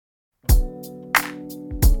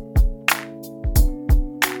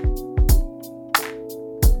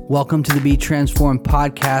Welcome to the Be Transformed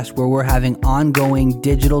podcast, where we're having ongoing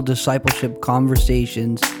digital discipleship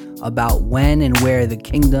conversations about when and where the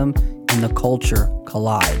kingdom and the culture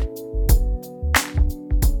collide.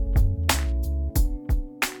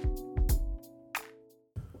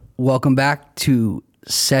 Welcome back to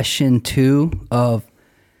session 2 of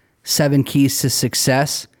 7 Keys to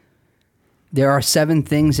Success. There are 7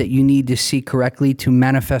 things that you need to see correctly to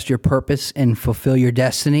manifest your purpose and fulfill your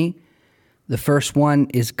destiny. The first one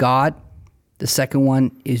is God. The second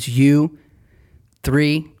one is you.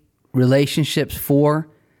 3, relationships. 4,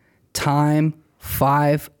 time.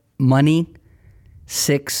 5, money.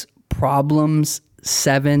 6, problems.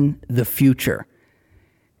 7, the future.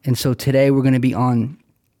 And so today we're going to be on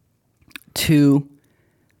 2.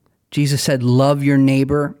 Jesus said, love your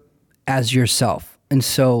neighbor as yourself. And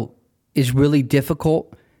so it's really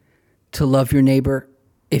difficult to love your neighbor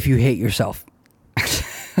if you hate yourself.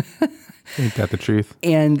 Ain't that the truth?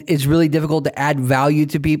 And it's really difficult to add value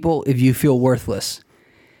to people if you feel worthless.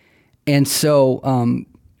 And so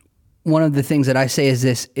one of the things that I say is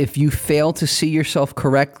this: if you fail to see yourself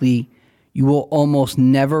correctly, you will almost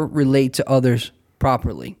never relate to others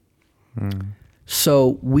properly.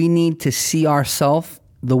 So we need to see ourselves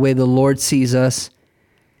the way the Lord sees us.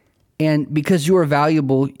 And because you are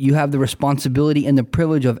valuable, you have the responsibility and the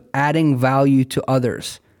privilege of adding value to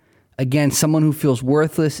others. Again, someone who feels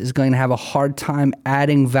worthless is going to have a hard time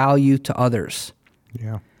adding value to others.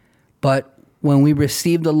 Yeah. But when we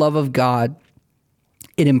receive the love of God,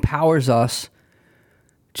 it empowers us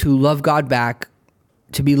to love God back,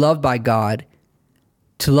 to be loved by God,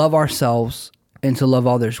 to love ourselves, and to love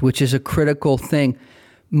others, which is a critical thing.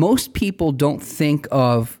 Most people don't think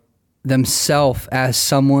of themselves as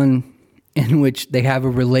someone in which they have a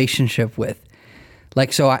relationship with.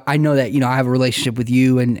 Like, so I know that, I have a relationship with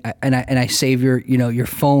you, and I save your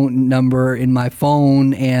phone number in my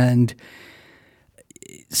phone, and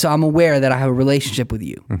so I'm aware that I have a relationship with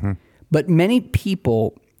you. Mm-hmm. But many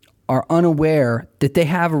people are unaware that they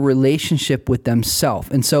have a relationship with themselves.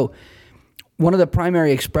 And so one of the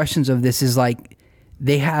primary expressions of this is like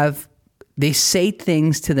they say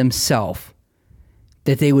things to themselves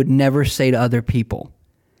that they would never say to other people.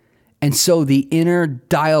 And so the inner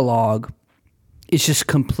dialogue is just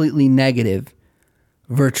completely negative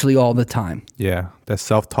virtually all the time. Yeah, that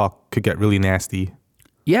self-talk could get really nasty.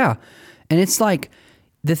 Yeah. And it's like,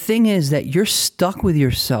 the thing is that you're stuck with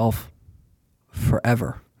yourself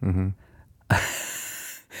forever. Mm-hmm.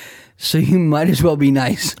 So you might as well be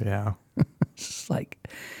nice. Yeah. It's like,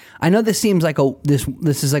 I know this seems like this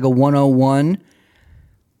is like a 101,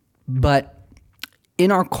 but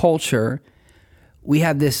in our culture, we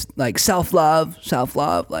have this like self-love,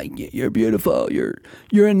 like you're beautiful,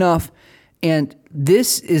 you're enough. And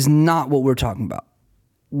this is not what we're talking about.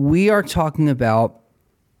 We are talking about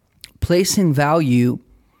placing value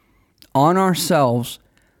on ourselves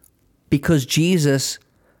because Jesus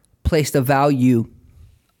placed a value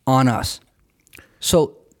on us.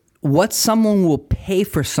 So what someone will pay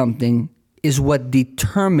for something is what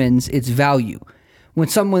determines its value. When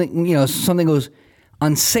something goes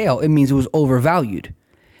on sale, it means it was overvalued.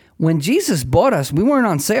 When Jesus bought us, we weren't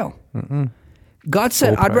on sale. Mm-mm. God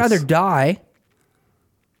said, I'd rather die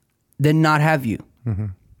than not have you.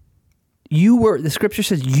 Mm-hmm. The scripture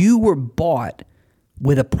says you were bought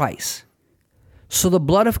with a price. So the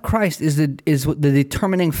blood of Christ is the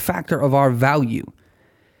determining factor of our value.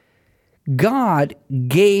 God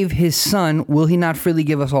gave his son, will he not freely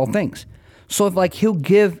give us all things? So if he'll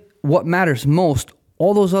give what matters most,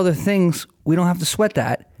 all those other things, we don't have to sweat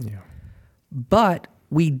that. Yeah. But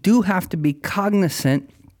we do have to be cognizant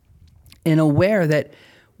and aware that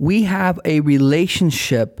we have a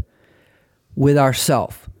relationship with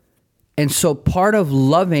ourselves. And so part of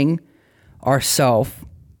loving ourselves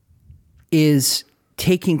is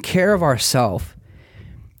taking care of ourselves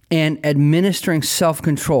and administering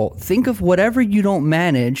self-control. Think of whatever you don't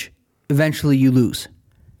manage, eventually you lose.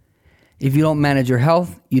 If you don't manage your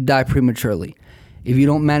health, you die prematurely. If you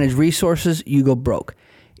don't manage resources, you go broke.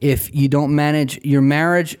 If you don't manage your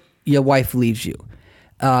marriage, your wife leaves you.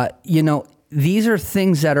 These are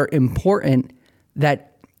things that are important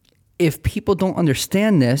that if people don't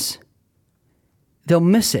understand this, they'll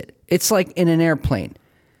miss it. It's like in an airplane.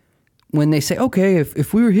 When they say, okay,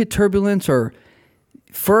 if we were hit turbulence, or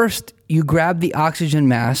first you grab the oxygen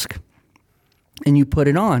mask and you put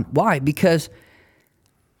it on. Why? Because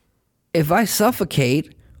if I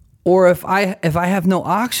suffocate, or if I have no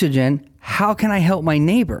oxygen, how can I help my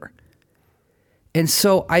neighbor? And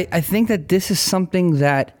so I think that this is something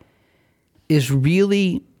that is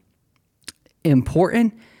really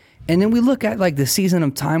important. And then we look at like the season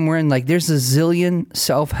of time we're in, like there's a zillion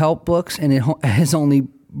self-help books and it has only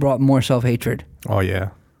brought more self-hatred. Oh,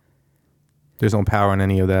 yeah. There's no power in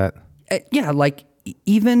any of that. Yeah, like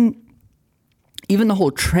even the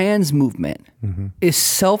whole trans movement is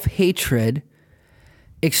self-hatred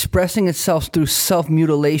expressing itself through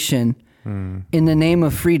self-mutilation in the name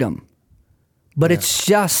of freedom. But it's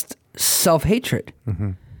just self-hatred.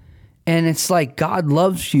 And it's like God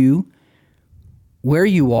loves you where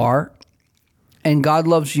you are, and God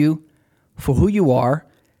loves you for who you are,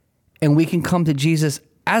 and we can come to Jesus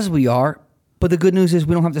as we are, but the good news is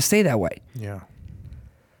we don't have to stay that way. Yeah.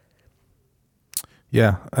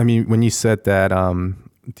 Yeah, I mean, when you said that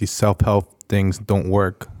these self-help things don't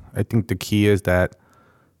work, I think the key is that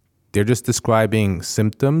they're just describing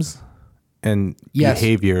symptoms and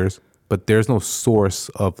behaviors, but there's no source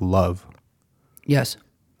of love. Yes.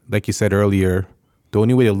 Like you said earlier, the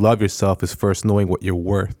only way to love yourself is first knowing what you're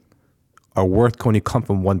worth. Our worth can only come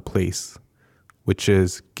from one place, which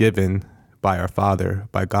is given by our Father,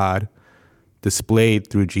 by God, displayed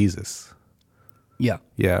through Jesus. Yeah.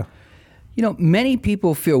 Yeah. You know, many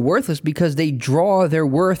people feel worthless because they draw their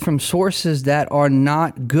worth from sources that are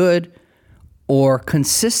not good or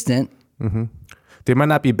consistent. They might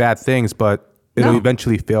not be bad things, but it'll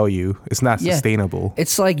eventually fail you. It's not sustainable.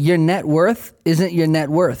 It's like your net worth isn't your net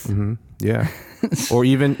worth. Yeah. Or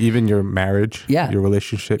even your marriage, your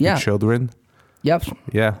relationship, your children. Yep.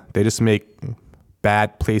 Yeah. They just make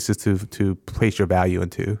bad places to place your value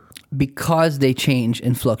into. Because they change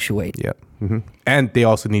and fluctuate. Yep. And they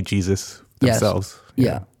also need Jesus themselves.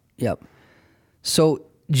 Yes. Yeah. Yep. So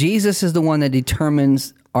Jesus is the one that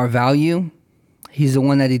determines our value. He's the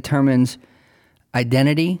one that determines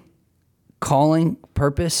identity, calling,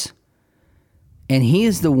 purpose. And he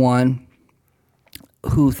is the one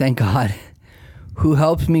who, thank God, who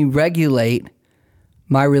helps me regulate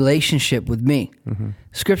my relationship with me.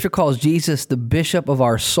 Scripture calls Jesus the bishop of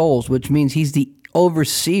our souls, which means he's the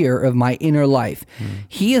overseer of my inner life.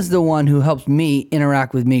 He is the one who helps me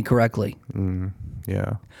interact with me correctly.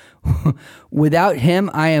 Yeah. Without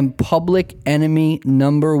him, I am public enemy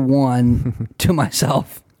number one to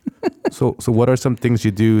myself. So what are some things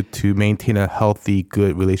you do to maintain a healthy,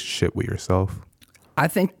 good relationship with yourself? I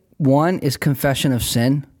think one is confession of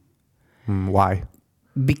sin. Why?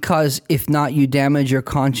 Because if not, you damage your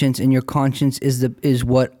conscience, and your conscience is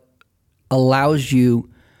what allows you,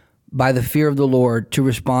 by the fear of the Lord, to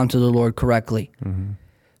respond to the Lord correctly.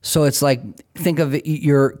 So it's like, think of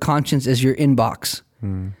your conscience as your inbox.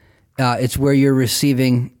 It's where you're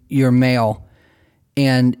receiving your mail.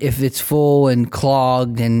 And if it's full and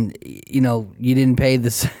clogged and, you didn't pay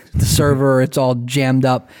the server, it's all jammed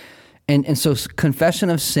up. And so confession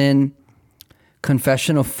of sin,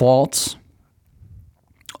 confession of faults,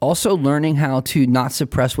 also learning how to not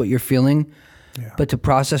suppress what you're feeling, but to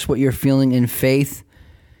process what you're feeling in faith,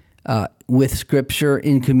 with scripture,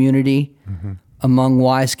 in community, among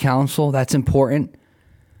wise counsel. That's important.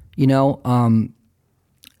 If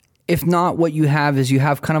not, what you have is you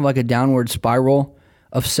have kind of like a downward spiral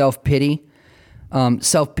of self-pity.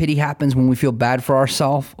 Self-pity happens when we feel bad for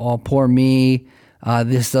ourselves. Oh, poor me.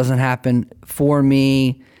 This doesn't happen for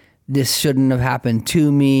me. This shouldn't have happened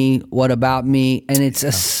to me. What about me? And it's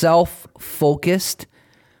a self-focused,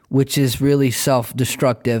 which is really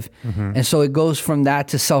self-destructive. And so it goes from that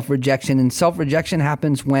to self-rejection. And self-rejection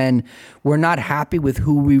happens when we're not happy with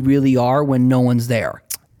who we really are when no one's there.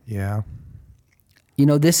 Yeah.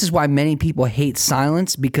 This is why many people hate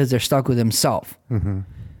silence, because they're stuck with themselves.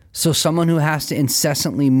 So someone who has to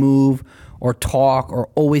incessantly move or talk or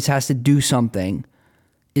always has to do something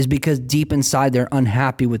is because deep inside they're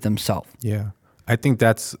unhappy with themselves. Yeah. I think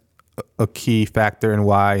that's a key factor in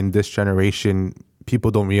why in this generation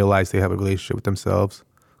people don't realize they have a relationship with themselves,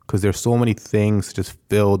 because there's so many things to just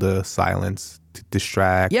fill the silence, to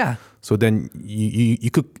distract. Yeah. So then you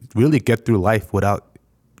could really get through life without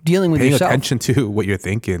dealing with paying yourself. attention to what you're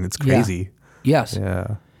thinking. It's crazy. Yes.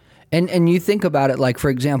 Yeah. And you think about it, like, for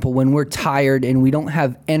example, when we're tired and we don't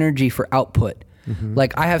have energy for output,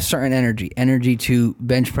 like I have certain energy to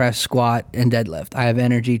bench press, squat, and deadlift. I have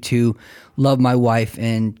energy to love my wife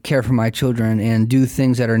and care for my children and do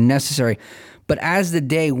things that are necessary. But as the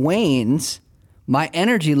day wanes, my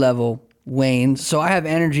energy level wanes. So I have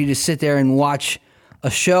energy to sit there and watch a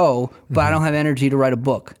show, but I don't have energy to write a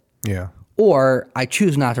book. Yeah. Or I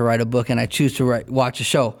choose not to write a book and I choose to watch a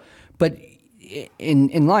show. But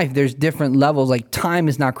in life, there's different levels. Like, time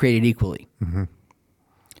is not created equally.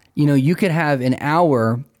 You could have an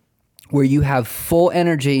hour where you have full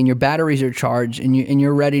energy and your batteries are charged and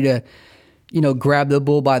you're ready to, grab the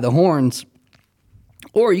bull by the horns.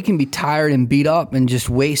 Or you can be tired and beat up and just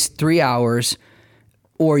waste 3 hours,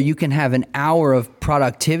 or you can have an hour of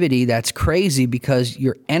productivity that's crazy because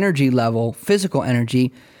your energy level, physical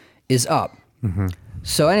energy, is up. Mm-hmm.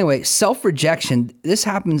 So anyway, self-rejection, this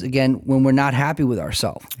happens again when we're not happy with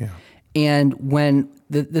ourselves. Yeah. And when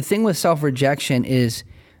the thing with self-rejection is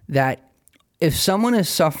that if someone is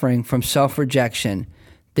suffering from self-rejection,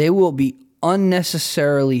 they will be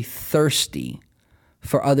unnecessarily thirsty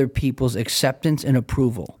for other people's acceptance and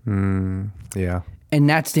approval. Yeah. And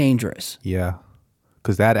that's dangerous. Yeah.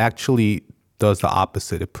 Because that actually does the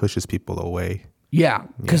opposite. It pushes people away. Yeah,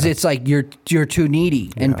 because it's like you're too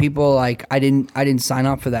needy, and people are like, I didn't sign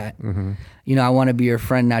up for that. Mm-hmm. You know, I want to be your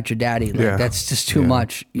friend, not your daddy. Like that's just too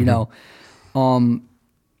much. You know.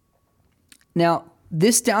 Now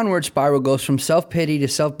this downward spiral goes from self-pity to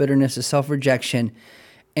self-bitterness to self-rejection,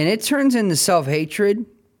 and it turns into self-hatred.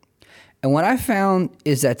 And what I found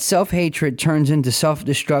is that self-hatred turns into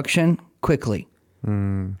self-destruction quickly.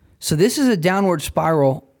 So this is a downward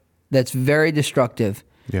spiral that's very destructive.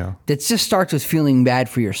 Yeah. That just starts with feeling bad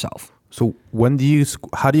for yourself. So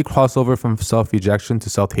how do you cross over from self-rejection to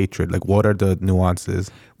self-hatred? Like, what are the nuances?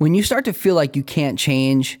 When you start to feel like you can't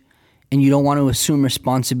change and you don't want to assume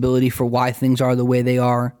responsibility for why things are the way they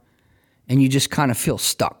are, and you just kind of feel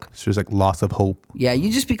stuck. So there's like loss of hope. Yeah, you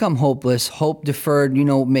just become hopeless. Hope deferred,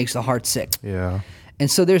 makes the heart sick. Yeah. And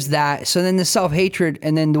so there's that. So then the self-hatred,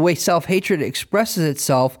 and then the way self-hatred expresses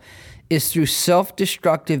itself is through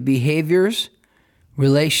self-destructive behaviors,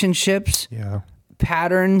 relationships,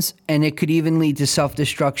 patterns, and it could even lead to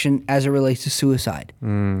self-destruction as it relates to suicide.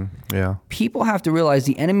 Yeah. People have to realize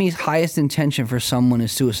the enemy's highest intention for someone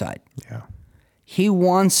is suicide. Yeah. He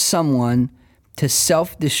wants someone to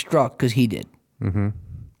self-destruct because he did. Mm-hmm.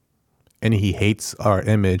 And he hates our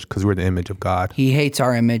image because we're the image of God. He hates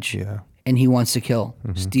our image. Yeah. And he wants to kill,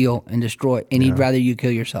 steal, and destroy. And he'd rather you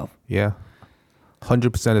kill yourself. Yeah.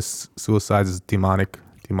 100% of suicide is demonic.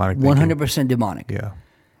 100% demonic. Yeah.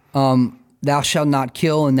 Thou shalt not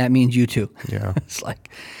kill, and that means you too. Yeah. It's like,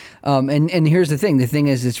 and here's the thing. The thing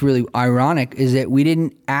is, it's really ironic, is that we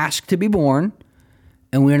didn't ask to be born,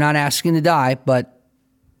 and we're not asking to die, but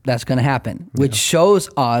that's going to happen, which shows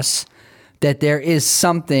us that there is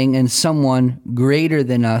something and someone greater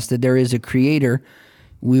than us, that there is a creator.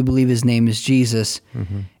 We believe his name is Jesus.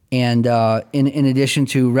 Mm-hmm. And in addition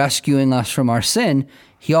to rescuing us from our sin,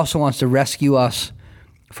 he also wants to rescue us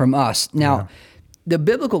from us. Now, the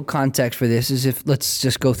biblical context for this is, if let's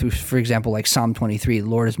just go through, for example, like Psalm 23, the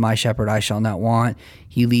Lord is my shepherd, I shall not want.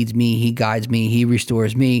 He leads me, he guides me, he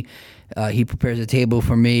restores me, he prepares a table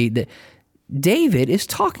for me. David is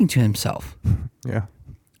talking to himself. Yeah.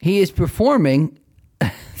 He is performing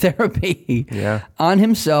therapy on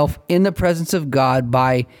himself in the presence of God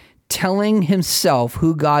by telling himself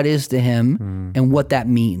who God is to him and what that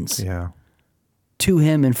means to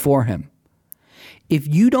him and for him. If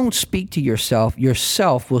you don't speak to yourself,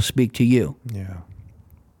 yourself will speak to you. Yeah.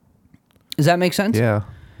 Does that make sense? Yeah.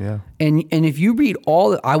 Yeah. And if you read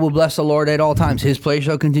I will bless the Lord at all times. His praise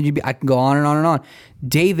shall continue to be. I can go on and on and on.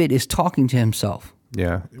 David is talking to himself.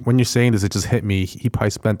 Yeah. When you're saying this, it just hit me. He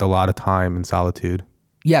probably spent a lot of time in solitude.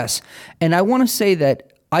 Yes. And I want to say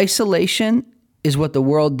that isolation is what the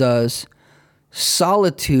world does.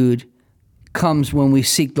 Solitude comes when we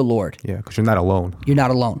seek the Lord. Yeah, because you're not alone. You're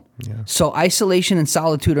not alone. Yeah. So isolation and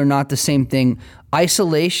solitude are not the same thing.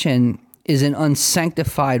 Isolation is an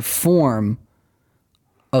unsanctified form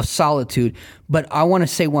of solitude. But I want to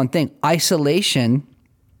say one thing. Isolation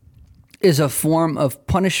is a form of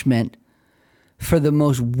punishment for the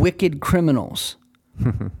most wicked criminals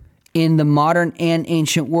in the modern and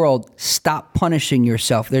ancient world. Stop punishing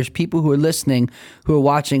yourself. There's people who are listening, who are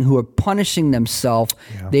watching, who are punishing themselves.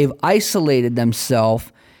 Yeah. They've isolated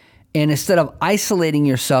themselves. And instead of isolating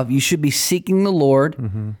yourself, you should be seeking the Lord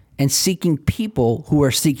and seeking people who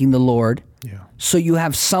are seeking the Lord. Yeah. So you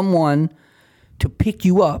have someone to pick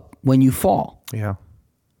you up when you fall. Yeah.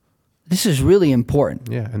 This is really important.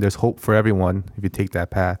 Yeah. And there's hope for everyone if you take that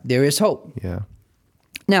path. There is hope. Yeah.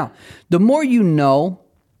 Now, the more you know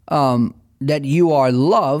that you are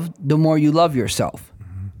loved, the more you love yourself.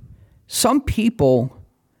 Mm-hmm. Some people,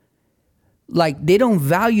 they don't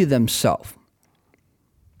value themselves.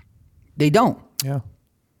 They don't. Yeah.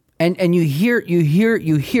 And you hear it.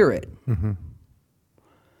 Mm-hmm.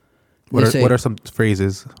 What are some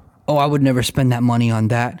phrases? Oh, I would never spend that money on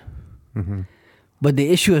that. Mm-hmm. But the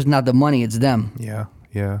issue is not the money, it's them. Yeah.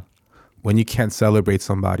 Yeah. When you can't celebrate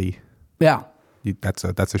somebody. Yeah. That's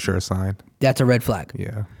a sure sign. That's a red flag.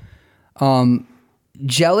 Yeah.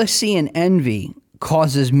 Jealousy and envy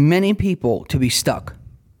causes many people to be stuck.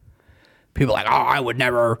 People are like, oh, I would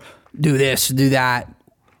never do this, do that.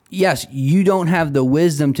 Yes, you don't have the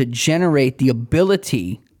wisdom to generate the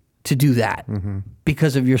ability to do that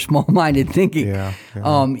because of your small-minded thinking. Yeah.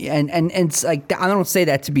 And it's like, I don't say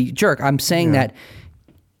that to be a jerk. I'm saying that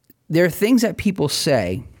there are things that people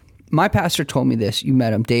say. My pastor told me this. You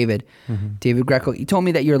met him, David Greco. He told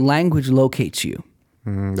me that your language locates you.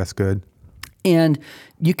 That's good. And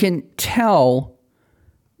you can tell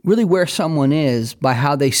really where someone is by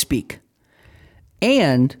how they speak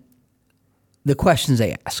and the questions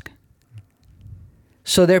they ask.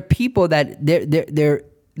 So there are people that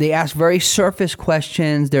they ask very surface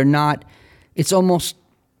questions. They're not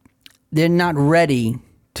ready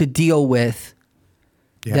to deal with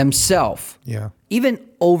themselves. Yeah. Even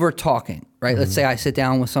over talking, right? Let's say I sit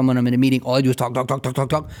down with someone, I'm in a meeting, all I do is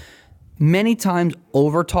talk. Many times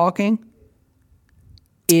over talking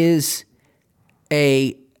is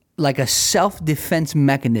a self-defense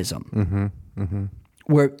mechanism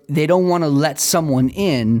where they don't want to let someone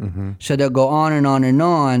in, so they'll go on and on and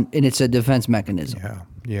on, and it's a defense mechanism.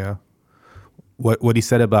 Yeah. What he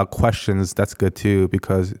said about questions, that's good too,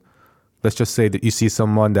 because let's just say that you see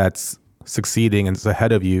someone that's succeeding and is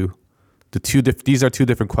ahead of you. These are two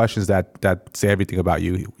different questions that say everything about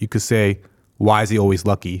you. You could say, why is he always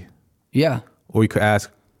lucky? Yeah. Or you could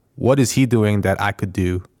ask, what is he doing that I could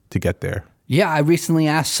do to get there? Yeah, I recently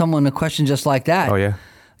asked someone a question just like that. Oh, yeah?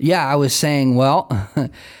 Yeah, I was saying, well,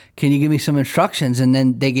 can you give me some instructions? And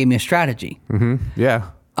then they gave me a strategy.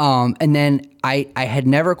 Yeah. And then I had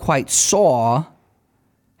never quite saw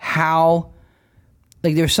how,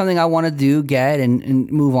 like, there's something I want to do, get,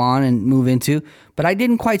 and move on and move into, but I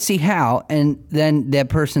didn't quite see how. And then that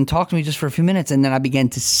person talked to me just for a few minutes, and then I began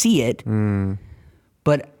to see it.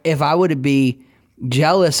 But if I were to be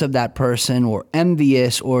jealous of that person or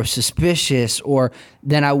envious or suspicious,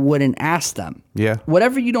 then I wouldn't ask them. Yeah.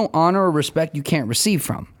 Whatever you don't honor or respect, you can't receive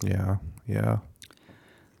from. Yeah.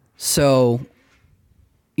 So,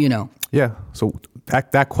 Yeah. So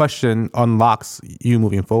that question unlocks you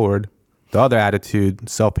moving forward. The other attitude,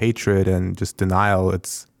 self-hatred and just denial,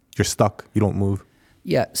 you're stuck. You don't move.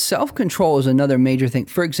 Yeah. Self-control is another major thing.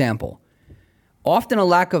 For example, often a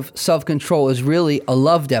lack of self-control is really a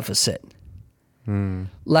love deficit.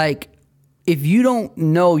 Like, if you don't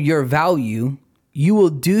know your value, you will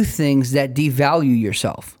do things that devalue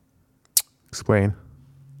yourself. Explain.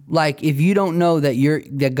 Like, if you don't know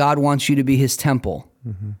that God wants you to be his temple,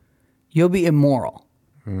 you'll be immoral.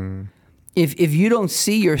 If you don't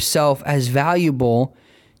see yourself as valuable,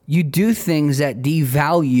 you do things that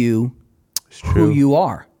devalue who you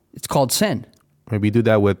are. It's called sin. Maybe you do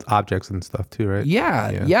that with objects and stuff too, right?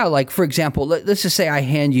 Yeah. Like, for example, let's just say I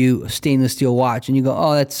hand you a stainless steel watch and you go,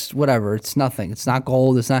 oh, that's whatever. It's nothing. It's not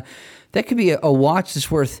gold. It's not. That could be a watch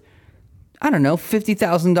that's worth, I don't know,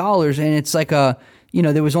 $50,000. And it's like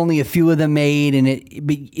there was only a few of them made.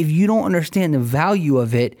 But if you don't understand the value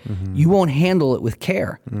of it, you won't handle it with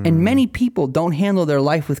care. And many people don't handle their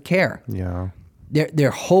life with care. Yeah.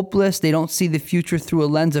 They're hopeless. They don't see the future through a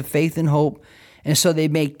lens of faith and hope. And so they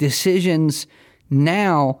make decisions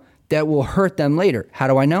now that will hurt them later. How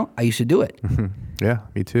do I know? I used to do it. Yeah,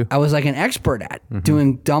 me too. I was like an expert at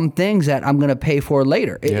doing dumb things that I'm going to pay for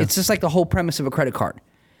later. It's just like the whole premise of a credit card.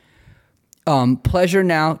 Pleasure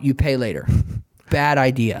now, you pay later. Bad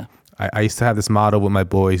idea. I used to have this motto with my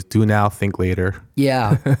boys, do now, think later.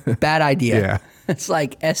 Yeah, bad idea. Yeah. It's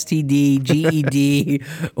like STD, GED,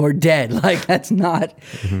 or dead. Like, that's not.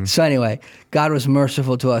 So anyway, God was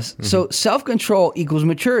merciful to us. So self-control equals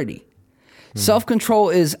maturity. Self-control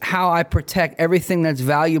is how I protect everything that's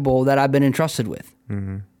valuable that I've been entrusted with.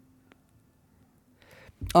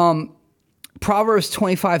 Proverbs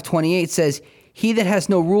 25:28 says, he that has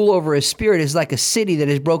no rule over his spirit is like a city that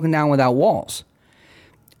is broken down without walls.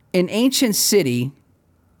 An ancient city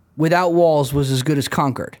without walls was as good as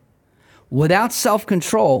conquered. Without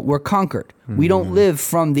self-control, we're conquered. We don't live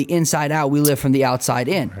from the inside out. We live from the outside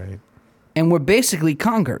in. Right. And we're basically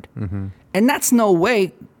conquered. And that's no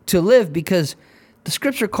way to live, because the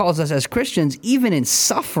scripture calls us as Christians, even in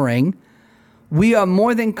suffering, we are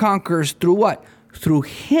more than conquerors through what? Through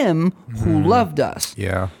him who loved us.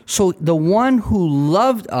 Yeah. So the one who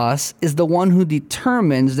loved us is the one who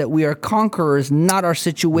determines that we are conquerors, not our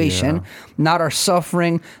situation, not our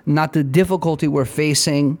suffering, not the difficulty we're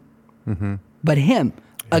facing, but him.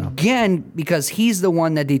 Yeah. Again, because he's the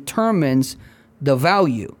one that determines the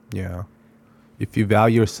value. Yeah. If you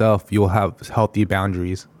value yourself, you'll have healthy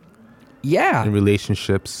boundaries. Yeah. In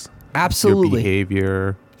relationships. Absolutely. Your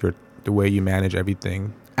behavior, the way you manage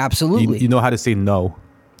everything. Absolutely. You know how to say no.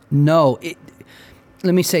 No.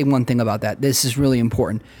 Let me say one thing about that. This is really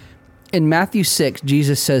important. In Matthew 6,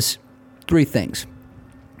 Jesus says three things.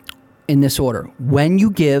 in this order: when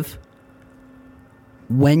you give,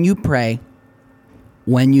 when you pray,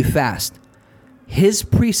 when you fast. His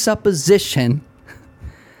presupposition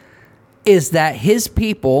is that his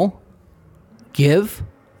people give,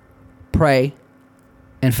 pray,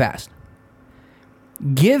 and fast.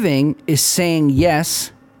 Giving is saying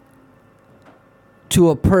yes to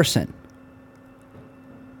a person.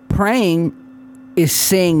 Praying is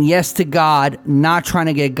saying yes to God, not trying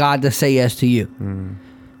to get God to say yes to you.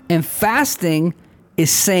 And fasting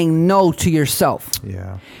is saying no to yourself.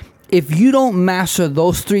 Yeah. If you don't master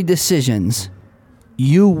those three decisions,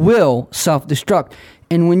 you will self-destruct.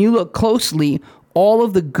 And when you look closely, all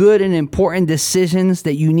of the good and important decisions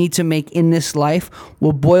that you need to make in this life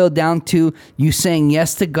will boil down to you saying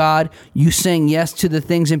yes to God, you saying yes to the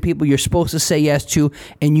things and people you're supposed to say yes to,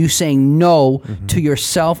 and you saying no to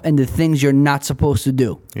yourself and the things you're not supposed to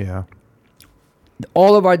do. Yeah.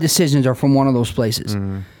 All of our decisions are from one of those places.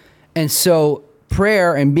 And so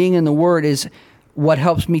prayer and being in the Word is what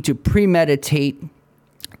helps me to premeditate,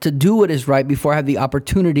 to do what is right before I have the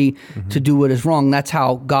opportunity to do what is wrong. That's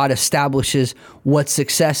how God establishes what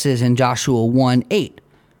success is in Joshua 1:8.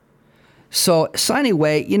 So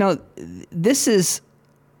anyway, this is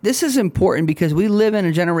important because we live in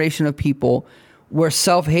a generation of people where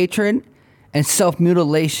self-hatred and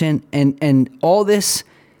self-mutilation and all this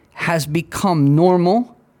has become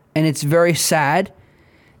normal, and it's very sad.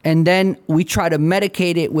 And then we try to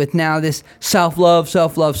medicate it with now this self-love,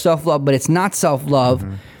 but it's not self-love.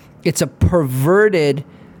 It's a perverted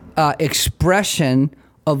expression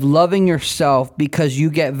of loving yourself because you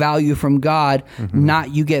get value from God,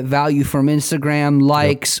 not you get value from Instagram,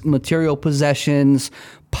 likes, material possessions,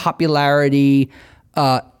 popularity,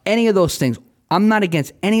 any of those things. I'm not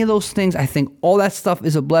against any of those things. I think all that stuff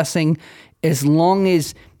is a blessing as long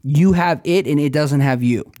as you have it and it doesn't have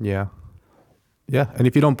you. Yeah. Yeah. And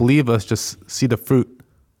if you don't believe us, just see the fruit.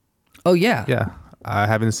 Oh, yeah. Yeah. I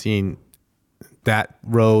haven't seen that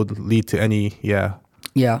road lead to any,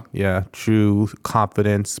 true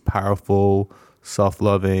confidence, powerful,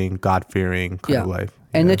 self-loving, God-fearing kind of life.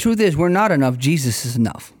 And the truth is, we're not enough. Jesus is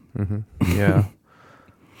enough. Yeah.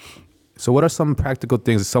 So what are some practical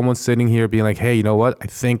things? If someone's sitting here being like, hey, you know what? I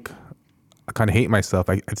think I kind of hate myself.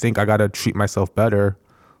 I think I got to treat myself better.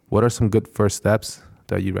 What are some good first steps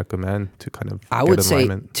that you recommend to kind of I would say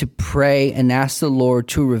to pray and ask the Lord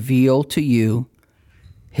to reveal to you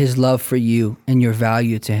his love for you and your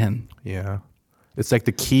value to him. Yeah. It's like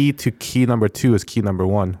the key to key number 2 is key number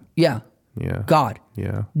 1. Yeah. Yeah. God.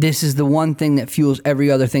 Yeah. This is the one thing that fuels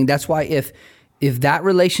every other thing. That's why if that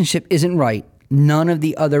relationship isn't right, none of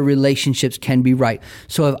the other relationships can be right.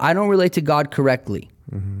 So if I don't relate to God correctly,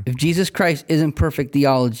 if Jesus Christ isn't perfect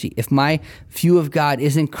theology, if my view of God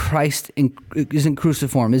isn't Christ, isn't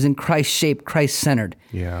cruciform, isn't Christ-shaped, Christ-centered,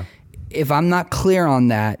 if I'm not clear on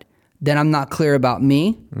that, then I'm not clear about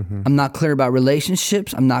me. I'm not clear about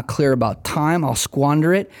relationships. I'm not clear about time. I'll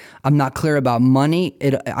squander it. I'm not clear about money.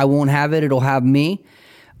 I won't have it. It'll have me.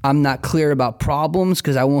 I'm not clear about problems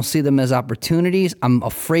because I won't see them as opportunities. I'm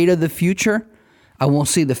afraid of the future. I won't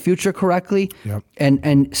see the future correctly. Yep.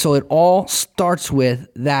 And so it all starts with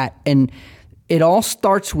that. And it all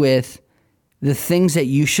starts with the things that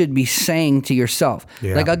you should be saying to yourself.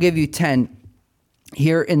 Yeah. Like I'll give you 10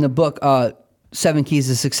 here in the book, 7 Keys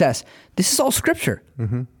to Success. This is all scripture.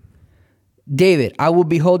 David, I will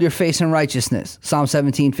behold your face in righteousness. Psalm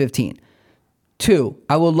 17:15. 2,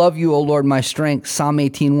 I will love you, O Lord, my strength. Psalm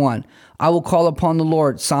 18:1. I will call upon the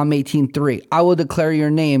Lord. Psalm 18:3. I will declare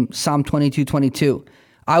your name. Psalm 22:22.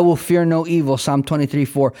 I will fear no evil. Psalm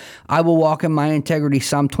 23:4. I will walk in my integrity.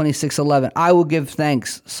 Psalm 26:11. I will give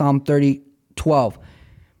thanks. Psalm 30:12.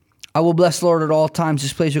 I will bless the Lord at all times.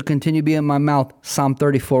 His praise will continue to be in my mouth. Psalm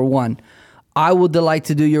 34:1. I will delight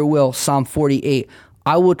to do your will. Psalm 48.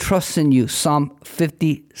 I will trust in you. Psalm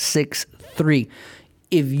 56:3.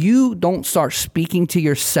 If you don't start speaking to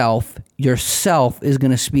yourself is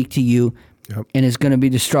going to speak to you, and is going to be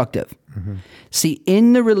destructive. See,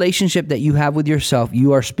 in the relationship that you have with yourself,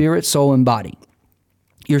 you are spirit, soul, and body.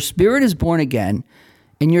 Your spirit is born again,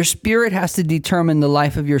 and your spirit has to determine the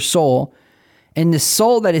life of your soul, and the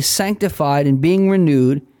soul that is sanctified and being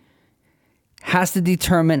renewed has to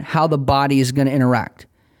determine how the body is going to interact.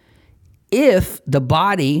 If the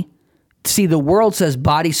body, see, the world says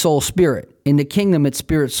body, soul, spirit. In the kingdom, it's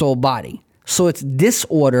spirit, soul, body. So it's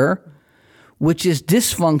disorder, which is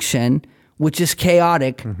dysfunction, which is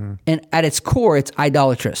chaotic, and at its core, it's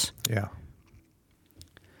idolatrous. Yeah.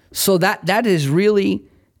 So that is really,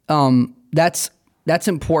 that's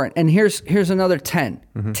important. And here's another 10.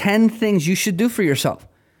 10 things you should do for yourself.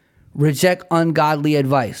 Reject ungodly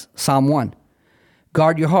advice. Psalm 1.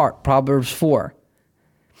 Guard your heart, Proverbs 4.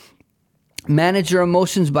 Manage your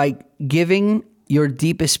emotions by giving your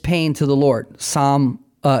deepest pain to the Lord, 1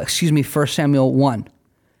 Samuel 1.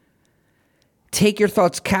 Take your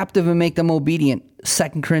thoughts captive and make them obedient,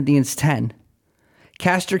 2 Corinthians 10.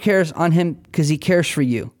 Cast your cares on him because he cares for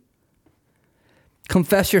you.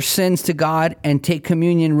 Confess your sins to God and take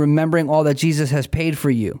communion, remembering all that Jesus has paid for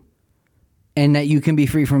you and that you can be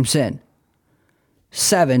free from sin.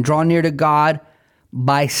 7, draw near to God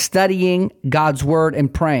by studying God's word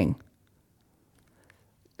and praying.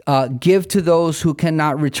 Give to those who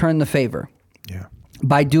cannot return the favor. Yeah.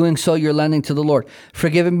 By doing so, you're lending to the Lord.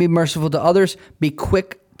 Forgive and be merciful to others. Be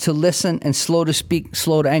quick to listen and slow to speak,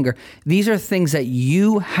 slow to anger. These are things that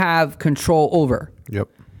you have control over. Yep.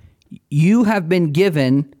 You have been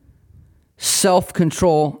given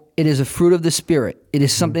self-control. It is a fruit of the Spirit. It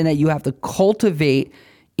is something that you have to cultivate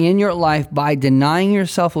in your life by denying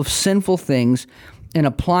yourself of sinful things and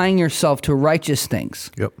applying yourself to righteous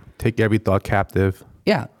things. Yep. Take every thought captive.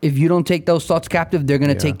 Yeah. If you don't take those thoughts captive, they're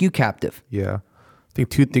going to take you captive. Yeah. I think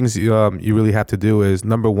 2 things you really have to do is,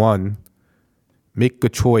 number 1, make a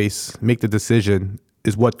choice, make the decision.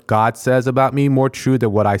 Is what God says about me more true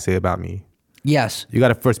than what I say about me? Yes. You got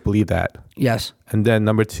to first believe that. Yes. And then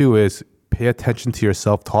number 2 is pay attention to your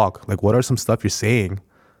self-talk. Like, what are some stuff you're saying?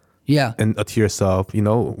 Yeah. And to yourself,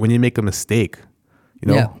 when you make a mistake,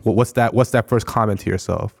 what's that first comment to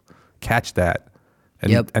yourself? Catch that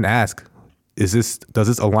and ask, does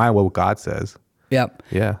this align with what God says? Yep.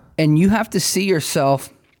 Yeah. And you have to see yourself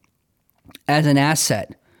as an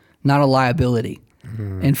asset, not a liability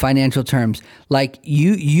in financial terms. Like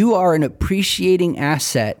you are an appreciating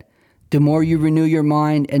asset the more you renew your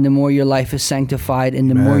mind and the more your life is sanctified and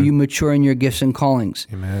the more you mature in your gifts and callings.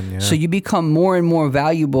 Amen. Yeah. So you become more and more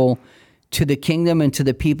valuable to the kingdom and to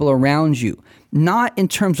the people around you. Not in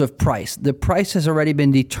terms of price. The price has already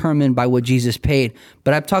been determined by what Jesus paid.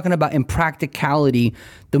 But I'm talking about in practicality.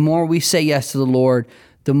 The more we say yes to the Lord,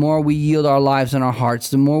 the more we yield our lives and our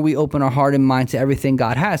hearts, the more we open our heart and mind to everything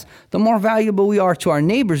God has, the more valuable we are to our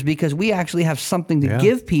neighbors because we actually have something to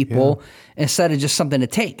give people instead of just something to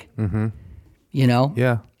take. Mm-hmm.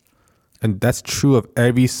 Yeah. And that's true of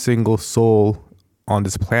every single soul on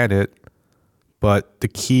this planet. But the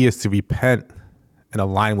key is to repent and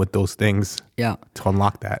align with those things to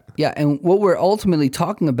unlock that. Yeah, and what we're ultimately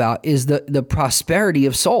talking about is the prosperity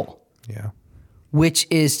of soul. Yeah. Which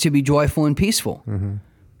is to be joyful and peaceful. Mm-hmm.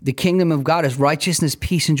 The kingdom of God is righteousness,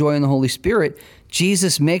 peace, and joy in the Holy Spirit.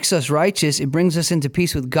 Jesus makes us righteous. It brings us into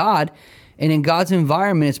peace with God. And in God's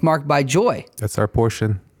environment, it's marked by joy. That's our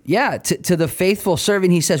portion. Yeah, to the faithful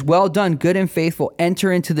servant, he says, well done, good and faithful.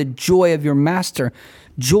 Enter into the joy of your master.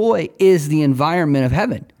 Joy is the environment of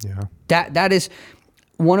heaven. Yeah. That is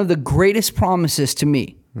one of the greatest promises to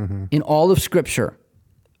me in all of Scripture.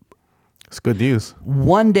 It's good news.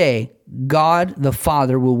 One day, God the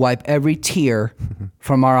Father will wipe every tear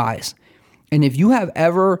from our eyes. And if you have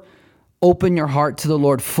ever opened your heart to the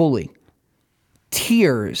Lord fully,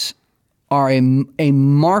 tears are a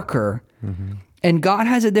marker. And God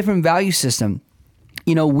has a different value system.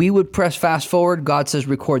 We would press fast forward. God says,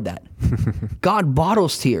 record that. God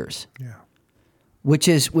bottles tears. Yeah. Which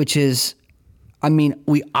is,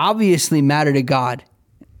 we obviously matter to God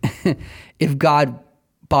if God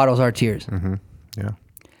bottles our tears. Mm-hmm. Yeah.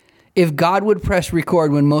 If God would press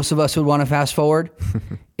record when most of us would want to fast forward,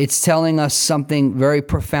 it's telling us something very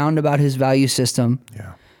profound about his value system.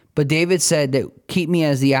 Yeah. But David said that keep me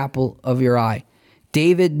as the apple of your eye.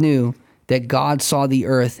 David knew that God saw the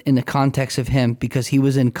earth in the context of him because he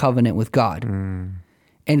was in covenant with God.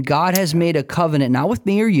 And God has made a covenant, not with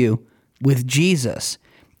me or you, with Jesus.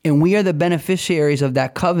 And we are the beneficiaries of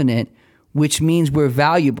that covenant, which means we're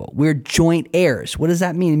valuable. We're joint heirs. What does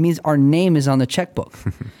that mean? It means our name is on the checkbook.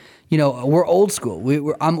 We're old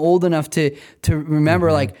school. I'm old enough to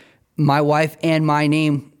remember like my wife and my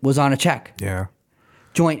name was on a check. Yeah.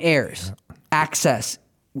 Joint heirs, access.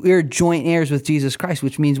 We're joint heirs with Jesus Christ,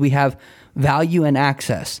 which means we have value and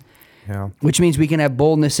access. Yeah. Which means we can have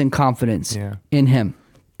boldness and confidence in him.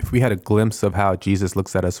 If we had a glimpse of how Jesus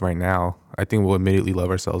looks at us right now, I think we'll immediately love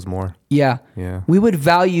ourselves more. Yeah. Yeah. We would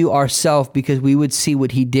value ourselves because we would see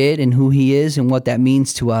what he did and who he is and what that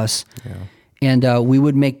means to us. Yeah. And we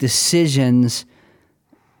would make decisions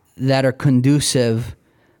that are conducive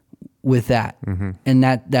with that. And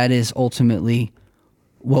that is ultimately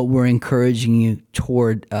what we're encouraging you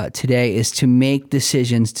toward today is to make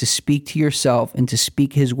decisions, to speak to yourself and to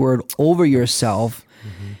speak his word over yourself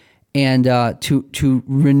and to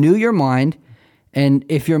renew your mind. And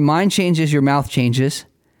if your mind changes, your mouth changes.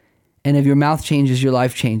 And if your mouth changes, your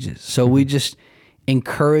life changes. So we just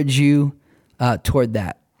encourage you toward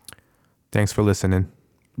that. Thanks for listening.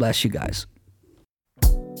 Bless you guys.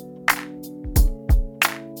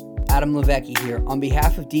 Adam Levecki here. On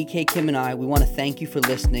behalf of DK Kim and I, we want to thank you for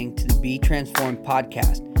listening to the Be Transformed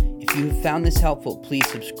podcast. If you have found this helpful, please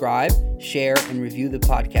subscribe, share, and review the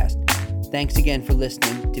podcast. Thanks again for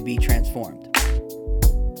listening to Be Transformed.